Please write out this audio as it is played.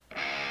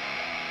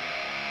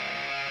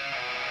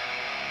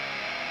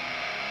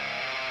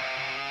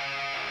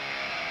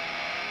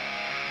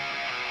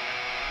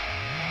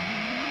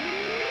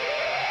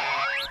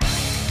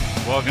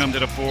Welcome to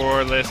the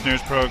Four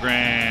Listeners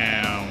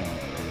Program.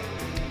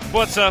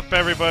 What's up,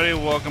 everybody?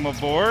 Welcome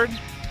aboard.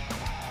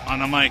 On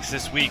the mics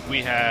this week,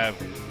 we have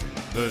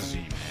the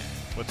Z-Man.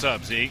 What's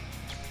up, Z?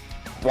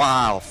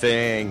 Wild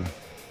thing.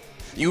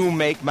 You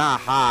make my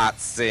heart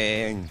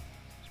sing.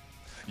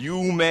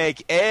 You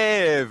make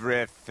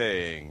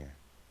everything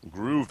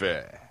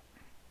groovy.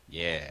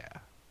 Yeah.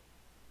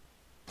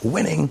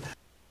 Winning.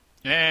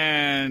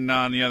 And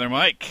on the other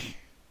mic,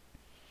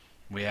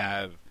 we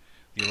have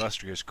the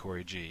illustrious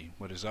Corey G.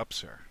 What is up,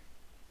 sir?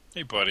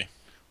 Hey, buddy.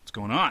 What's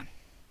going on?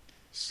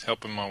 Just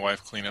helping my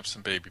wife clean up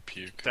some baby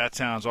puke. That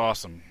sounds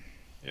awesome.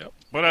 Yep.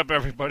 What up,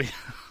 everybody?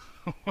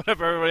 What up,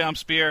 everybody? I'm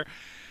Spear.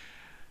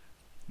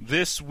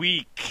 This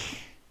week...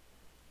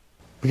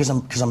 Because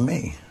I'm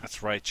me.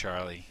 That's right,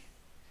 Charlie.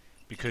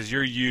 Because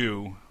you're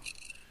you.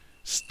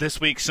 This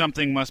week,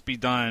 something must be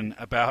done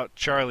about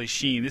Charlie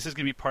Sheen. This is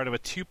going to be part of a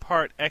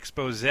two-part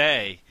expose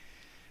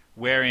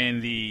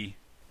wherein the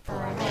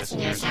Four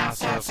Listeners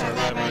House of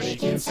Celebrity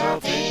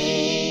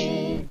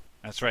Consulting.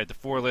 That's right. The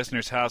Four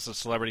Listeners House of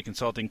Celebrity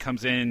Consulting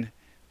comes in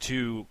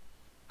to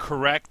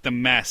correct the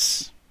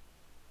mess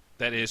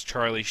that is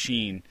Charlie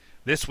Sheen.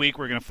 This week,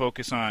 we're going to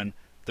focus on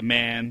the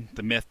man,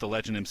 the myth, the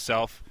legend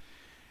himself.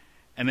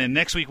 And then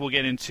next week, we'll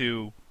get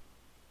into,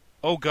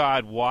 oh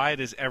God, why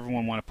does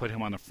everyone want to put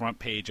him on the front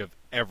page of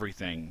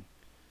everything?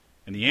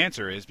 And the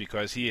answer is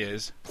because he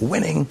is...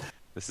 winning.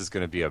 This is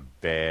going to be a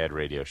bad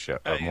radio show,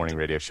 a morning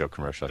radio show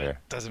commercial here.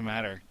 Doesn't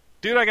matter.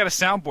 Dude, I got a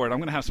soundboard. I'm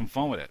going to have some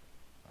fun with it.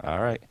 All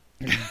right.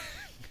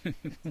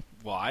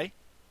 Why?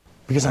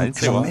 Because I'm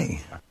me.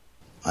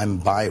 I'm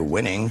by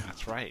winning.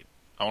 That's right.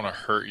 I want to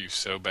hurt you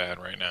so bad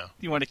right now.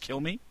 You want to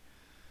kill me?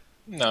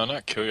 No,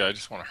 not kill you. I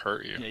just want to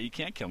hurt you. Yeah, you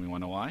can't kill me.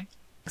 Want to know why?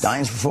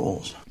 Dying's for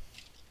fools.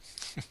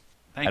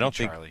 Thank you,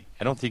 Charlie.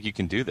 I don't think you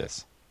can do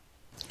this.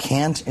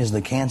 Can't is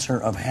the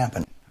cancer of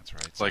happen. That's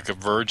right. It's like a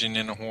virgin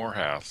in a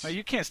whorehouse. No,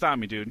 you can't stop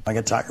me, dude. I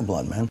got tiger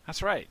blood, man.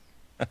 That's right.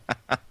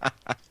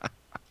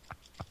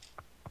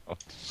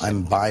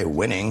 I'm by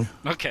winning.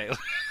 Okay.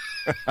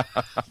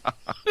 All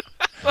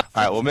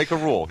right, we'll make a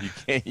rule. You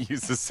can't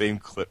use the same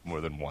clip more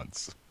than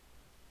once.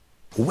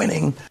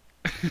 Winning.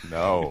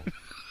 No.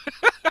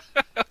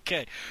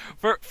 Okay.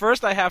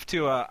 First, I have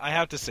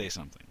to say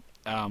something.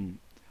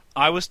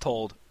 I was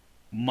told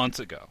months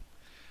ago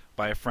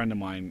by a friend of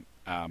mine,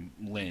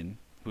 Lynn,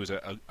 who's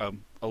a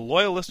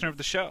loyal listener of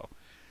the show,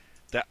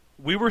 that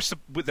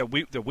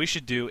we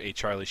should do a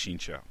Charlie Sheen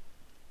show.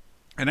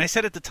 And I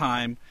said at the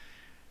time,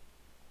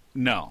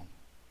 no.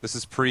 This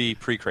is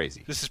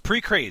pre-crazy. This is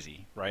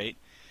pre-crazy, right?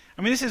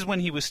 I mean, this is when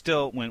he was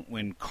still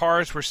when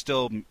cars were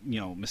still,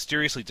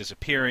 mysteriously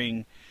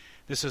disappearing.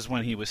 This is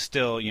when he was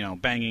still,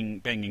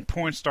 banging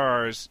porn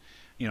stars,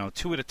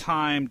 two at a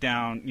time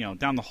down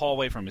the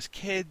hallway from his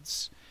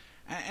kids.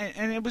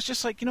 And it was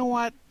just like, you know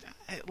what?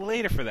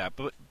 Later for that.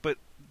 But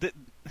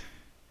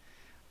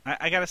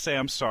I got to say,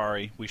 I'm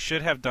sorry. We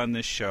should have done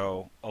this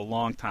show a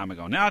long time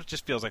ago. Now it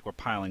just feels like we're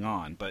piling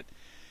on. But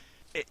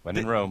When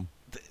in Rome.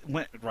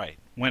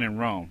 When in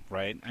Rome,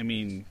 right? I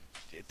mean,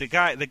 the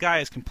guy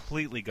has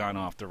completely gone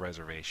off the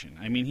reservation.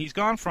 I mean, he's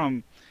gone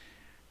from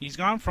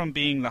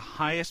being the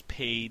highest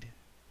paid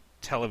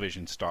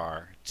television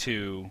star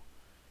to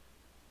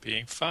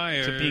being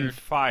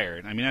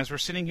fired. I mean, as we're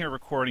sitting here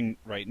recording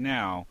right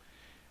now,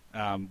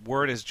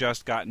 word has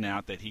just gotten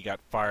out that he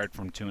got fired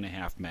from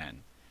 2.5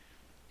 Men.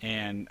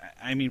 And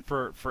I mean,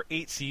 for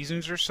 8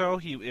 seasons or so,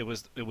 it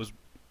was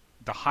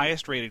the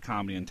highest rated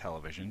comedy on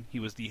television. He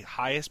was the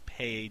highest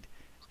paid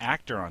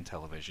actor on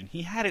television.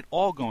 He had it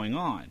all going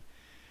on.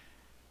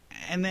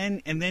 And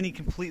then he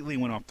completely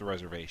went off the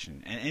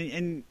reservation.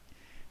 And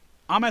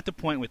I'm at the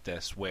point with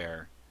this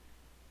where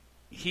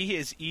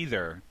he's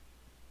either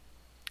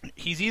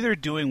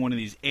doing one of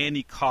these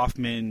Andy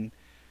Kaufman,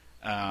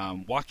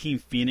 Joaquin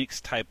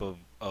Phoenix type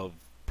of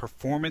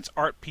performance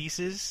art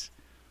pieces,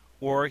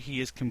 or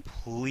he is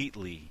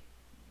completely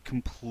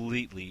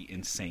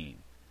insane.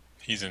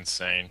 He's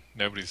insane.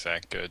 Nobody's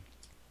that good.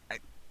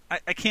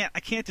 I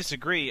can't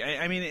disagree.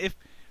 I mean,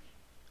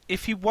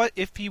 if he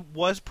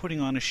was putting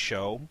on a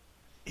show,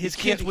 his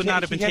kids would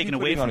not have been taken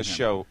away from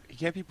him. He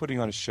can't be putting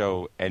on a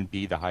show and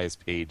be the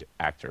highest paid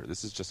actor.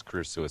 This is just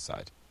career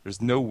suicide.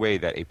 There's no way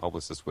that a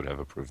publicist would have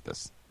approved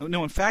this.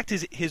 No, in fact,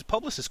 his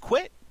publicist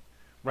quit.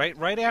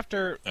 Right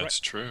after. That's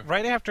true.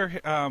 Right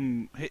after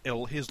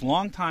his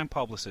longtime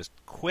publicist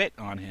quit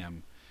on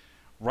him,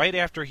 right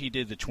after he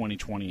did the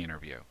 2020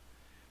 interview.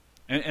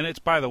 And it's,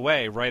 by the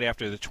way, right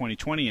after the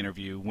 2020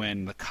 interview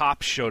when the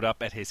cops showed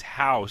up at his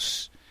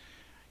house,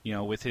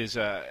 with his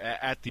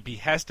at the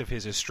behest of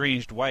his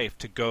estranged wife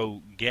to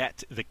go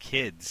get the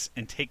kids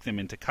and take them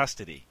into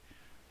custody.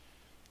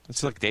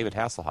 It's like David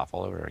Hasselhoff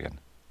all over again.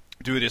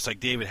 Dude, it's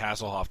like David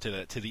Hasselhoff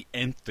to the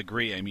nth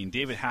degree. I mean,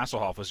 David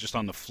Hasselhoff was just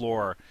on the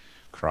floor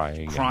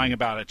crying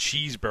about a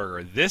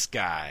cheeseburger. This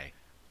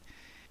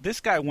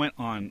guy went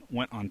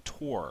on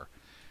tour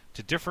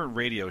to different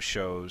radio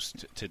shows,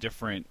 to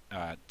different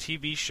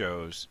TV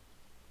shows,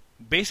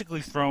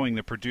 basically throwing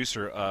the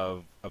producer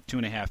of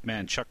 2.5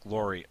 Men, Chuck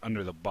Lorre,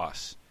 under the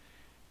bus.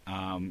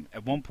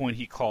 At one point,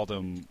 he called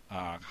him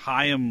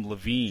Chaim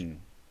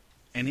Levine,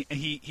 and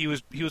he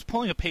was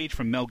pulling a page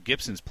from Mel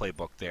Gibson's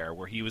playbook there,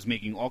 where he was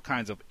making all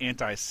kinds of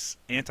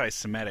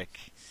anti-Semitic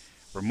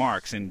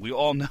remarks. And we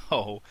all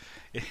know,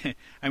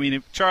 I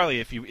mean, Charlie,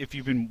 if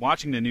you've been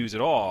watching the news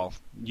at all,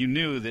 you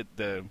knew that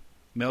the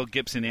Mel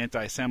Gibson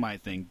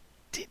anti-Semite thing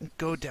didn't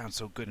go down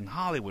so good in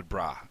Hollywood,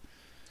 brah.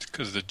 It's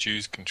because the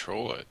Jews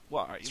control it.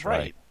 Well,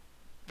 right.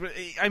 But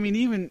I mean,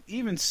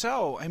 even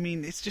so, I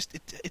mean, it's just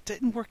it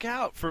didn't work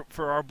out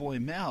for our boy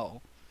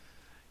Mel.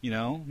 You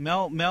know,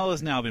 Mel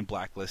has now been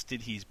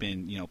blacklisted. He's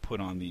been put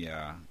on the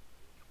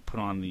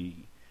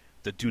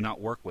do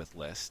not work with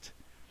list.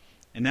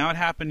 And now it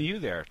happened to you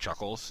there,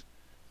 Chuckles.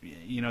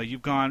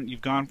 You've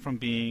gone from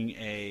being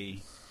a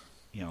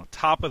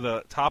top of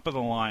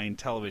the line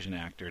television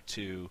actor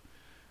to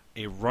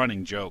a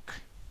running joke.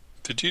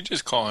 Did you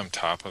just call him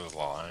top of the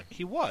line?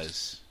 He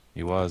was.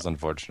 He was,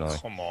 unfortunately.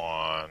 Come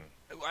on.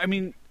 I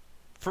mean,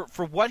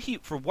 for what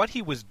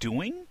he was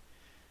doing.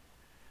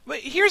 But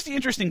here's the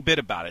interesting bit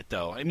about it,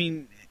 though. I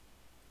mean,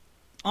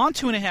 on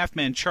 2.5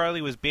 Men,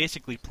 Charlie was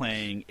basically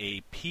playing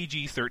a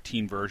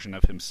PG-13 version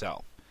of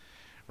himself,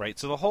 right?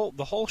 So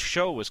the whole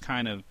show was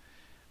kind of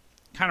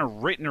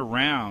written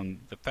around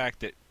the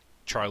fact that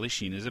Charlie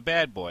Sheen is a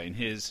bad boy, and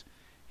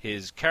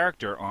his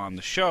character on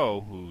the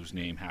show, whose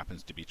name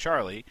happens to be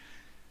Charlie,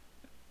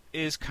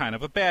 is kind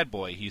of a bad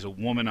boy. He's a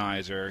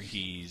womanizer.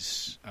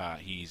 He's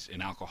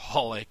an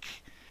alcoholic.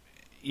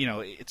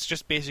 It's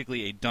just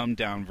basically a dumbed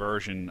down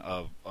version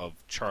of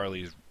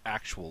Charlie's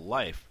actual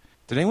life.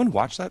 Did anyone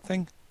watch that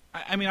thing?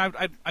 I mean,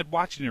 I'd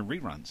watch it in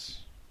reruns.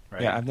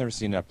 Right? Yeah, I've never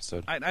seen an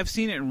episode. I've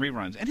seen it in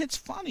reruns, and it's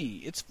funny.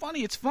 It's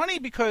funny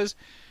because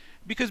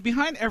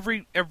behind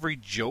every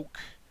joke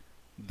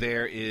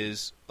there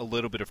is a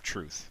little bit of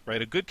truth,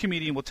 right? A good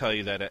comedian will tell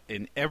you that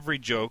in every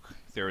joke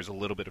there is a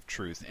little bit of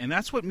truth, and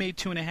that's what made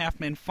 2.5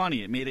 Men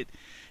funny. It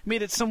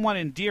made it somewhat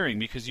endearing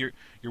because you're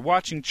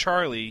watching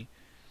Charlie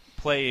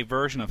play a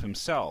version of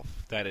himself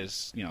that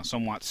is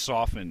somewhat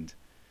softened,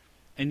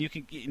 and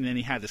then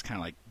he had this kind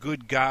of like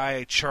good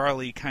guy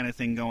Charlie kind of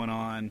thing going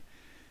on,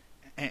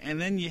 and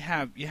then you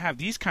have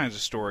these kinds of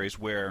stories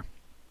where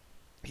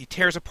he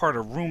tears apart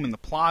a room in the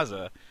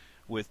plaza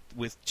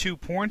with two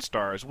porn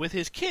stars with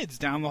his kids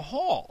down the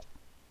hall,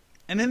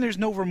 and then there's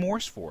no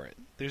remorse for it.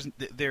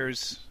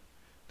 There's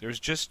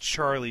just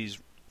Charlie's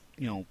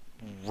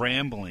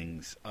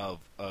ramblings of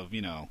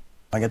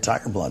I get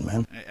tiger blood,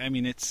 man. I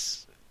mean,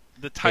 it's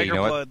the tiger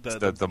blood.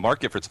 The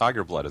market for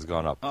tiger blood has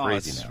gone up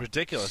crazy it's now.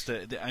 Ridiculous.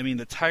 I mean,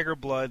 the tiger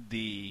blood,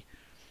 the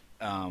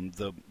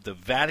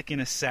Vatican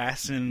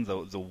Assassin,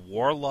 the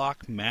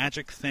Warlock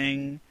magic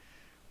thing.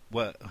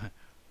 What?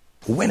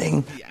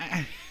 Winning.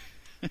 Yeah.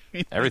 I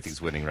mean,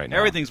 everything's winning right now.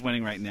 Everything's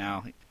winning right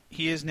now.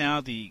 He is now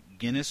the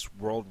Guinness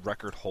World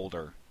Record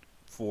holder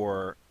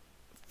for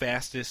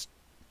fastest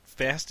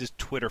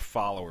Twitter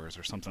followers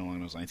or something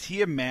along those lines.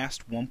 He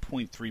amassed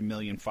 1.3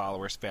 million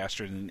followers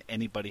faster than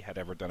anybody had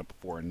ever done it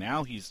before. And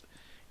now he's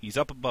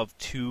up above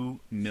 2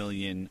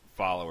 million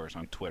followers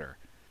on Twitter.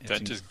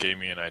 That just gave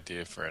me an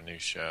idea for a new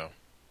show.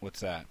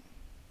 What's that?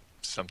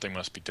 Something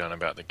must be done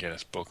about the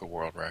Guinness Book of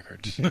World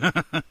Records.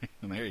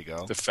 There you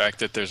go. The fact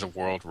that there's a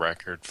world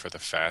record for the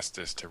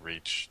fastest to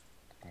reach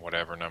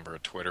whatever number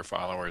of Twitter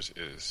followers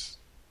is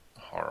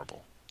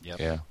horrible.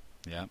 Yep.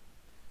 Yeah.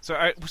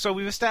 So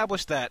we've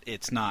established that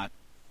it's not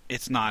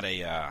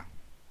an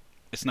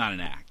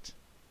act,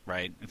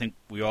 right? I think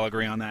we all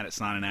agree on that. It's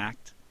not an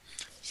act.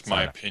 It's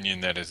my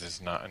opinion that it is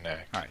not an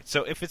act. All right.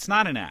 So if it's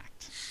not an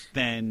act,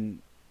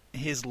 then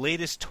his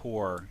latest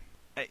tour,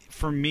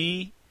 for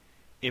me,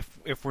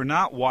 if we're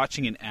not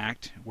watching an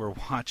act, we're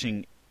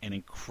watching an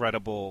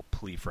incredible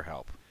plea for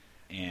help.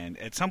 And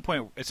at some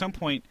point,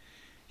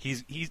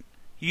 he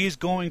is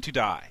going to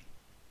die.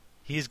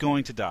 He is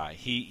going to die.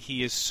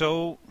 He is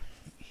so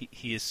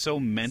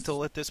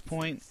mental at this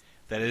point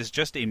that it is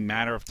just a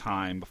matter of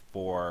time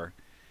before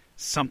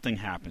something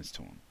happens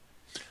to him.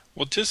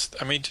 Well, just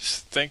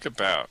think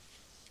about.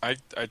 I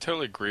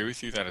totally agree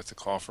with you that it's a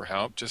call for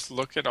help. Just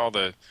look at all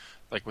the,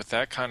 with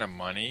that kind of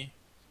money,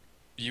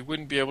 you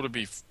wouldn't be able to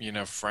be,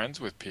 friends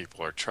with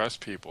people or trust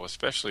people,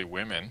 especially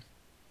women.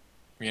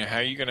 How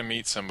are you going to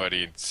meet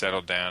somebody and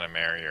settle down and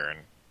marry her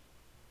and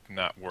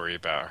not worry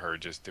about her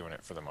just doing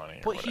it for the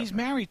money? But he's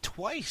married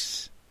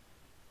twice,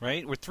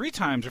 right? Or 3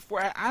 times or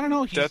 4. I don't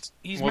know.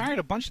 He's married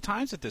a bunch of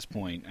times at this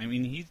point. I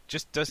mean, he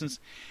just doesn't.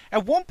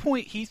 At one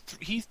point, he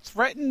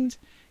threatened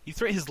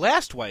his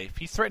last wife.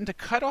 He threatened to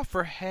cut off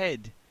her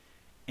head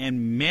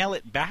and mail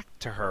it back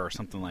to her or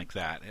something like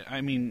that. I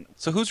mean,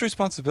 so whose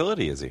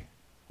responsibility is he?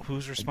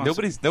 Who's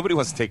responsible? Nobody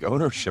wants to take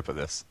ownership of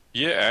this.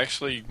 Yeah,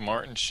 actually,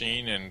 Martin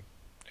Sheen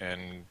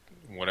and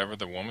whatever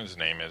the woman's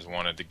name is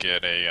wanted to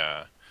get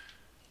a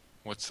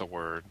what's the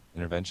word?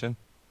 Intervention?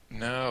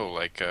 No,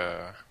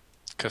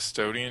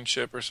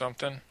 custodianship or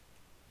something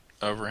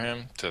over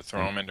him to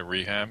throw him into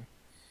rehab.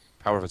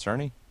 Power of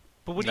attorney?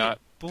 But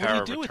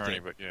power of attorney,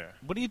 but yeah.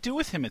 What do you do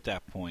with him at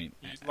that point?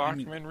 You lock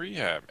him in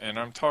rehab, and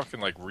I'm talking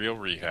like real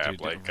rehab,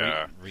 dude, like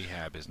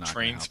rehab is not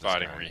train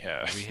spotting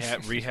rehab.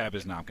 Rehab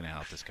is not going to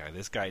help this guy.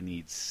 This guy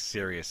needs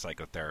serious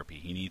psychotherapy.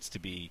 He needs to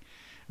be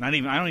not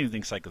even. I don't even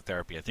think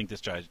psychotherapy. I think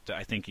this guy.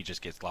 I think he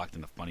just gets locked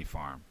in the funny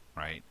farm,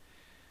 right?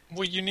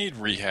 Well, you need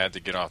rehab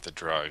to get off the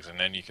drugs, and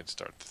then you can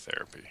start the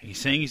therapy. He's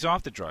saying he's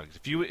off the drugs.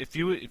 If you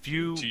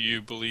do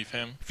you believe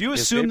him? If you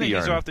assume that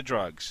he's off the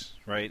drugs,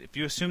 right? If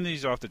you assume that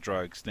he's off the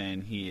drugs,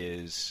 then he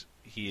is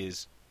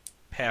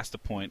past the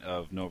point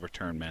of no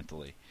return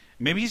mentally.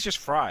 Maybe he's just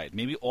fried.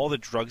 Maybe all the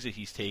drugs that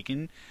he's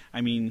taken. I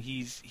mean,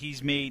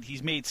 he's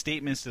made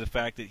statements to the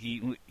fact that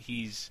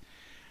he's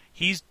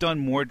done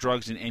more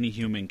drugs than any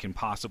human can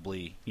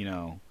possibly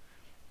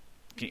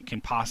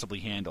can possibly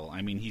handle.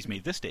 I mean, he's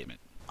made this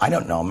statement. I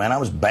don't know, man. I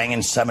was banging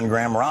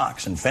 7-gram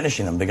rocks and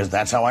finishing them because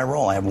that's how I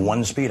roll. I have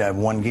one speed. I have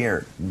one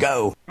gear.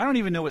 Go. I don't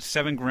even know what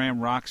 7-gram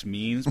rocks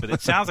means, but it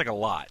sounds like a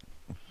lot.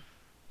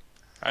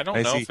 I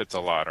don't know if it's a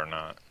lot or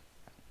not.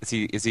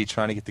 Is he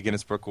trying to get the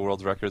Guinness Book of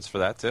World Records for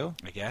that too?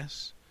 I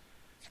guess.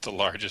 The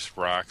largest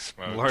rock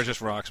smoked. The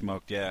largest rock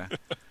smoked, yeah.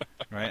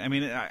 Right. I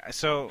mean,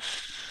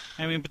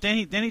 but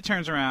then he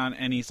turns around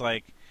and he's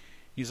like,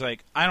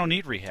 I don't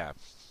need rehab.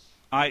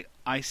 I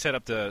set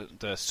up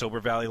the Sober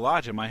Valley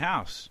Lodge at my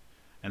house.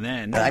 And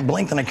then I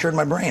blinked and I cured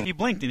my brain. He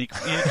blinked and he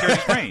cured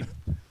his brain.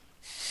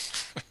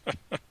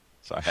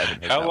 So I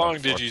haven't. How long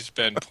did you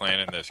spend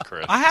planning this,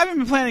 Chris? I haven't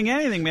been planning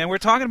anything, man. We're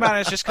talking about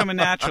it. It's just coming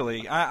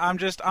naturally. I'm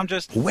just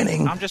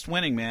winning. I'm just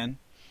winning, man.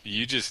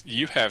 You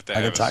have to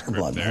have a script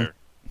blood, there. Man.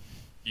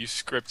 You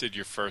scripted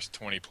your first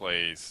 20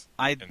 plays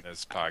in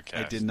this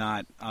podcast. I did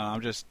not.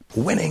 I'm just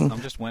winning.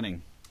 I'm just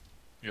winning.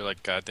 You're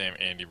like goddamn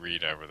Andy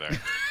Reid over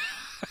there.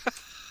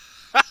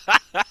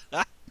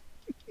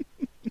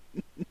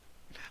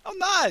 I'm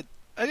not.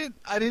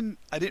 I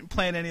didn't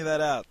plan any of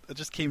that out. It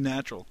just came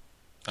natural.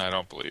 I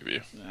don't believe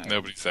you.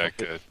 Nobody's that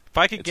good. If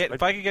I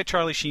could get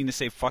Charlie Sheen to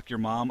say "fuck your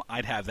mom,"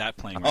 I'd have that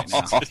playing right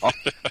now.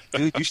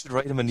 Dude, you should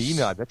write him an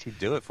email. I bet he'd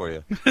do it for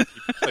you. He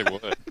probably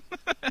would.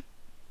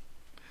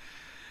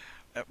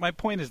 My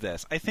point is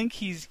this: I think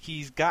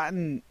he's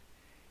gotten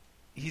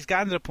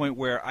to the point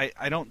where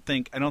I don't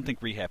think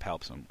rehab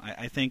helps him.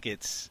 I think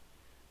it's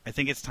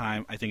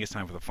time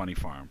for the funny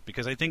farm,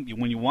 because I think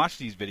when you watch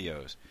these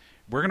videos,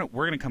 we're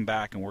gonna come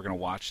back and we're gonna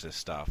watch this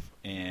stuff,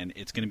 and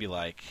it's gonna be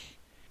like,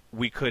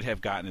 we could have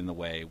gotten in the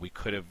way. We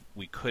could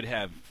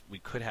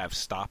have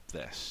stopped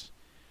this.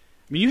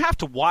 I mean, you have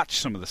to watch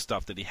some of the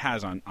stuff that he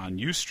has on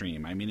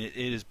Ustream. I mean, it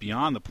is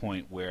beyond the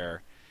point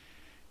where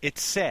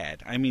it's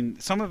sad. I mean,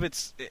 some of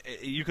it's,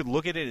 you could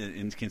look at it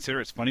and consider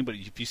it's funny, but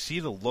if you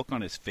see the look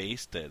on his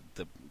face, the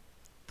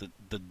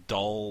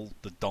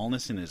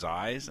dullness in his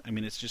eyes, I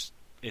mean, it's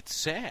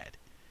sad.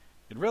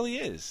 It really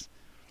is.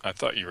 I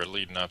thought you were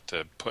leading up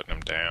to putting him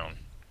down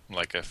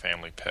like a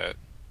family pet.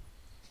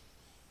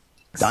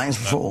 Dying's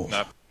for fools.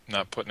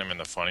 Not putting him in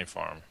the funny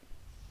farm.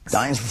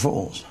 Dying's for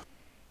fools.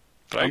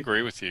 But I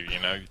agree with you.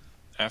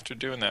 After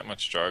doing that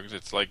much drugs,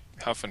 it's like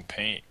huffing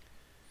paint.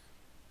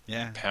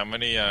 Yeah. How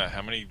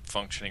many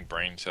functioning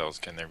brain cells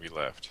can there be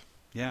left?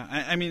 Yeah.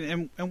 I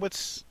mean, and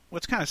what's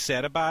kind of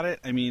sad about it,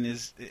 I mean,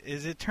 is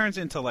it turns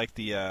into like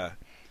the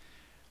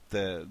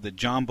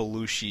John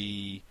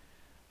Belushi,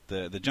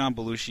 the John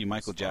Belushi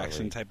Michael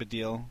Jackson type of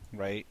deal,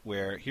 right?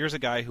 Where here's a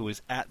guy who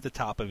is at the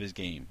top of his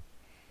game.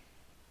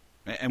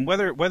 And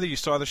whether you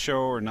saw the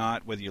show or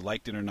not, whether you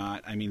liked it or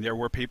not, I mean, there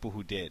were people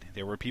who did.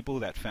 There were people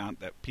that found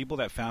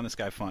this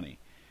guy funny,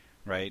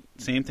 right?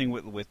 Same thing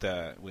with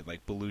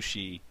like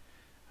Belushi.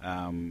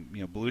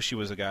 Belushi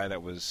was a guy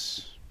that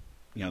was,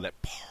 that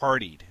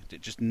partied,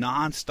 that just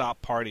nonstop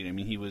partied. I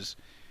mean, he was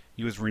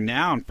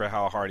renowned for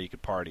how hard he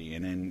could party,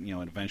 and then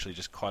it eventually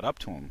just caught up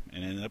to him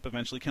and ended up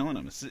eventually killing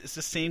him. It's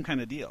the same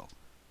kind of deal.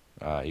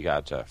 You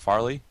got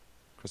Farley,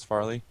 Chris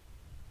Farley.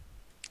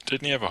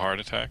 Didn't he have a heart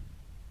attack?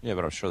 Yeah,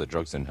 but I'm sure the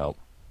drugs didn't help.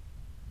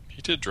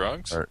 He did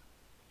drugs?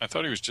 I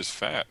thought he was just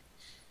fat.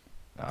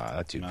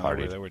 That dude no,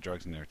 partied. There were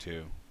drugs in there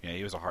too. Yeah,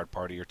 he was a hard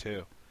partier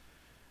too.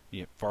 You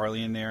had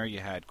Farley in there.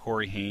 You had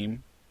Corey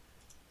Haim,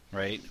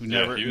 right? Who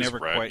never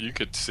quite. You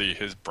could see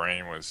his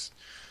brain was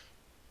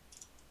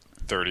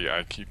 30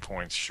 IQ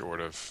points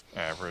short of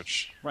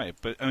average. Right,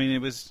 but I mean,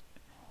 it was,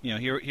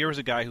 here was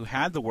a guy who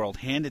had the world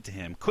handed to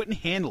him, couldn't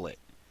handle it.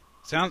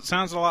 Sounds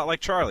a lot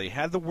like Charlie.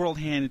 Had the world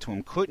handed to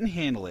him, couldn't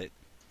handle it,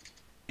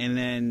 and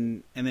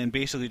then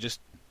basically just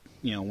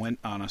went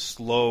on a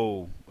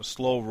slow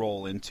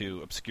roll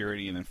into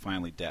obscurity and then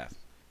finally death.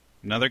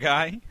 Another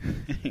guy,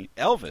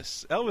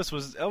 Elvis. Elvis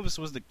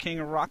was the king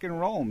of rock and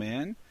roll,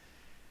 man.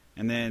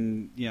 And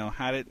then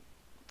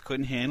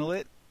couldn't handle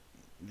it,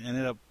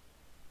 ended up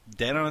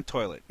dead on a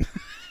toilet.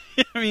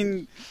 I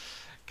mean,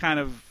 kind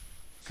of.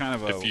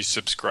 If you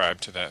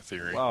subscribe to that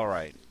theory, all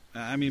right.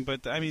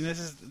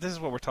 This is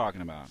what we're talking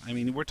about. I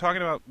mean, we're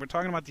talking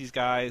about these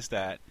guys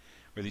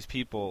or these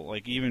people,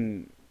 like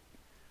even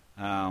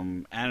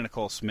Anna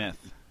Nicole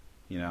Smith,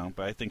 But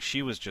I think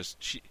she was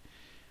just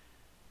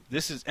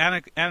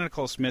Anna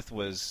Nicole Smith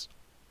was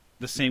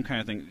the same kind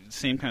of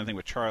thing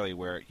with Charlie,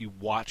 where you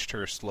watched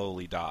her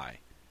slowly die.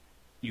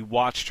 You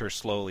watched her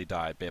slowly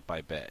die bit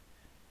by bit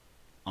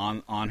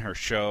on her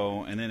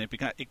show, and then it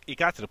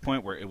got to the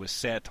point where it was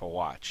sad to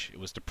watch. It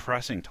was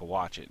depressing to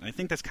watch it. And I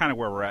think that's kind of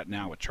where we're at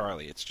now with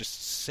Charlie. It's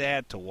just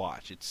sad to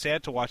watch. It's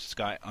sad to watch this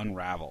guy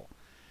unravel.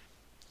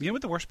 You know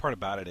what the worst part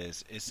about it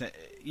is that,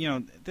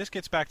 this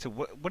gets back to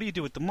what do you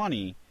do with the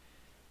money?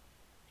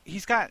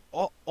 He's got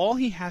all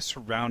he has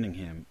surrounding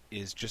him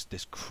is just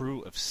this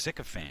crew of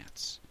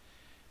sycophants.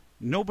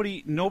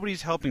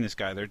 Nobody's helping this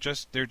guy. They're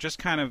just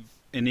kind of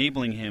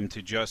enabling him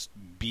to just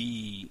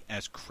be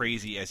as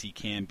crazy as he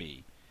can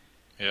be.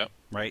 Yeah.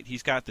 Right?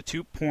 He's got the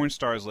 2 porn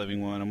stars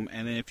living with him,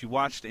 and then if you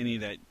watched any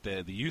of that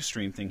the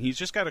Ustream thing, he's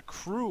just got a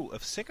crew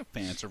of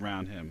sycophants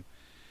around him.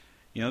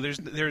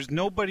 There's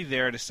nobody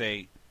there to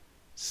say,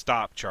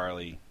 "Stop,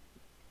 Charlie.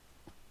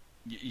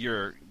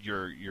 You're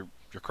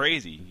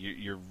crazy.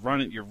 You're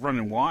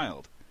running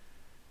wild."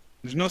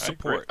 There's no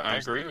support. I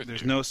agree with you.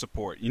 There's no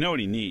support. You know what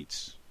he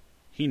needs?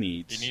 He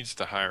needs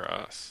to hire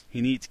us.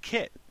 He needs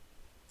Kit.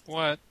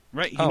 What?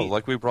 Right.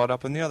 Like we brought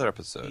up in the other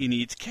episode. He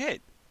needs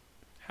Kit.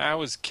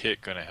 How is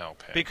Kit going to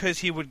help him? Because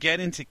he would get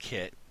into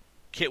Kit.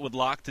 Kit would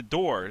lock the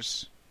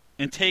doors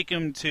and take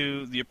him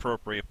to the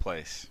appropriate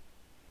place.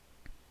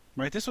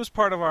 Right. This was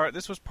part of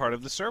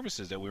the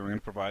services that we were going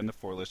to provide in the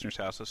 4 Listeners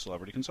House of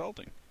Celebrity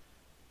Consulting.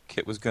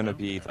 Kit was going to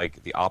be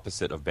like the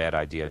opposite of Bad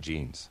Idea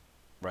Jeans.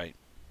 Right.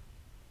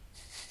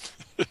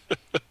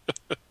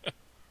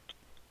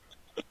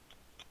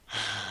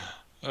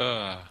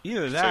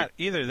 Either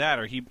that,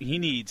 or he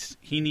needs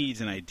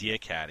an idea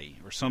caddy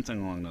or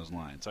something along those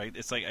lines. Right?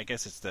 It's like, I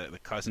guess it's the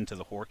cousin to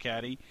the whore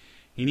caddy.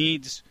 He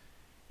needs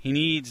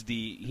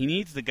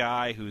the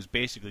guy who's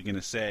basically going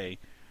to say,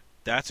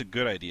 "That's a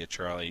good idea,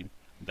 Charlie.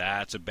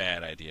 That's a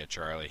bad idea,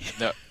 Charlie."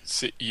 No,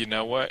 see, you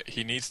know what?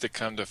 He needs to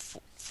come to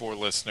 4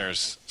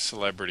 Listeners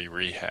Celebrity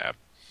Rehab,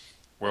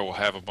 where we'll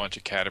have a bunch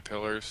of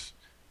caterpillars,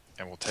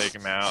 and we'll take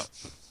him out,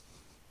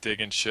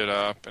 digging shit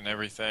up and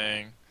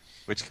everything.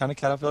 Which kind of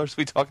caterpillars are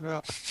we talking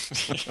about?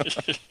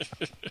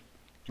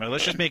 Well,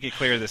 let's just make it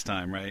clear this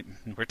time, right?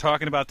 We're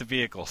talking about the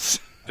vehicles.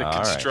 The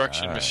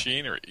construction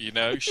machinery.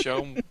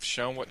 Show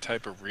him what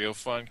type of real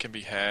fun can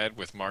be had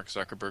with Mark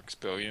Zuckerberg's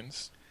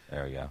billions.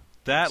 There we go.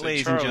 That,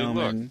 ladies and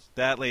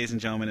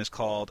gentlemen, is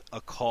called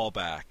a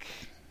callback.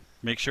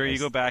 Make sure you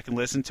go back and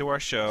listen to our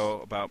show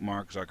about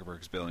Mark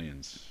Zuckerberg's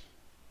billions.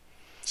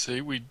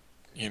 See, we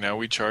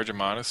charge a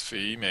modest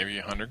fee, maybe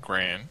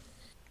 $100,000.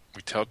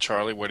 We tell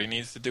Charlie what he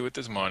needs to do with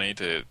his money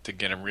to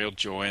get him real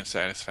joy and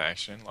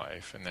satisfaction in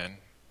life, and then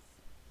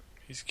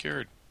he's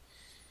cured.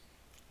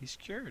 He's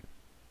cured.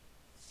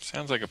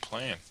 Sounds like a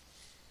plan.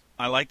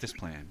 I like this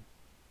plan.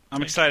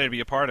 I'm excited to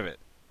be a part of it.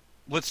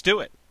 Let's do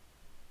it.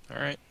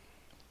 All right.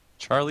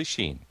 Charlie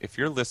Sheen, if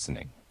you're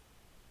listening,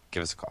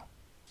 give us a call.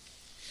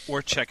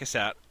 Or check us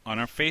out on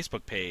our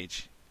Facebook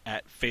page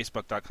at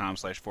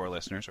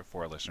facebook.com/4listeners or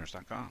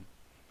 4listeners.com.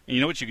 And you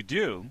know what you could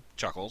do,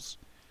 Chuckles?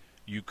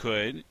 You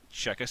could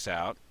check us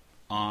out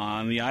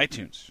on the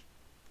iTunes.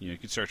 You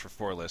could search for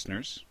 4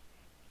 Listeners,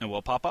 and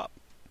we'll pop up.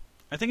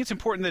 I think it's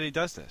important that he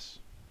does this.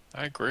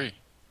 I agree.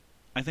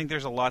 I think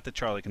there's a lot that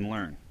Charlie can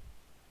learn.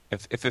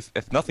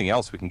 If nothing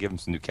else, we can give him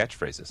some new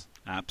catchphrases.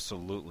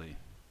 Absolutely.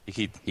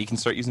 He can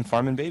start using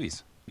farming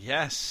babies.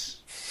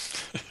 Yes.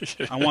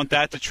 I want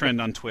that to trend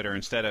on Twitter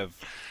instead of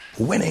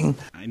winning.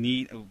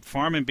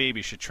 Farming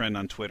Babies should trend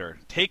on Twitter.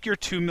 Take your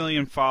 2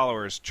 million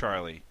followers,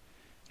 Charlie,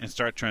 and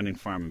start trending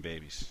Farming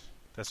Babies.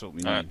 That's what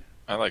we need.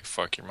 I like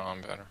Fuck Your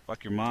Mom better.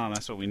 Fuck Your Mom,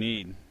 that's what we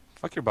need.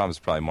 Fuck Your Mom is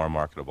probably more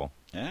marketable.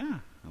 Yeah,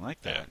 I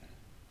like that.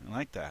 Yeah. I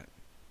like that.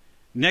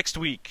 Next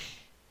week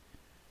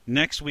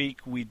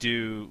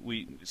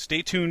we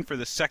stay tuned for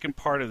the second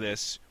part of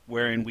this,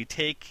 wherein we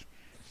take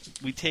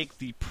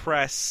the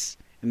press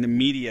and the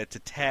media to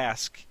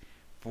task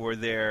for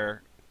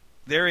their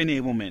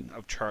enablement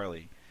of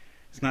Charlie.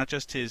 It's not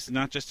just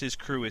his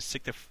crew, his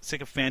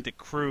sycophantic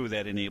crew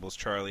that enables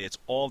Charlie. It's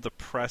all the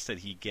press that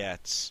he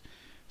gets.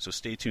 So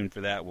stay tuned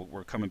for that.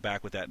 We're coming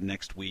back with that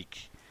next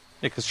week.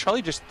 Yeah, because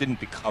Charlie just didn't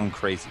become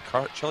crazy.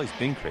 Charlie's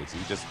been crazy.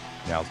 He just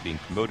now is being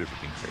promoted for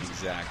being crazy.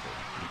 Exactly.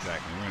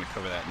 We're going to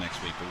cover that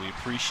next week. But we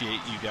appreciate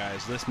you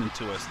guys listening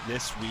to us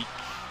this week,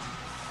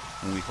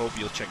 and we hope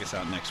you'll check us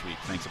out next week.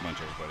 Thanks a bunch,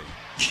 everybody.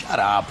 Shut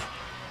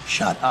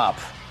up.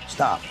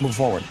 Stop. Move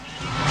forward.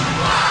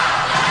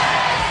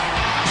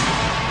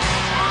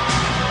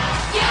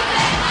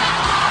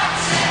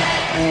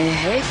 I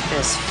hate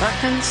this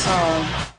fucking song.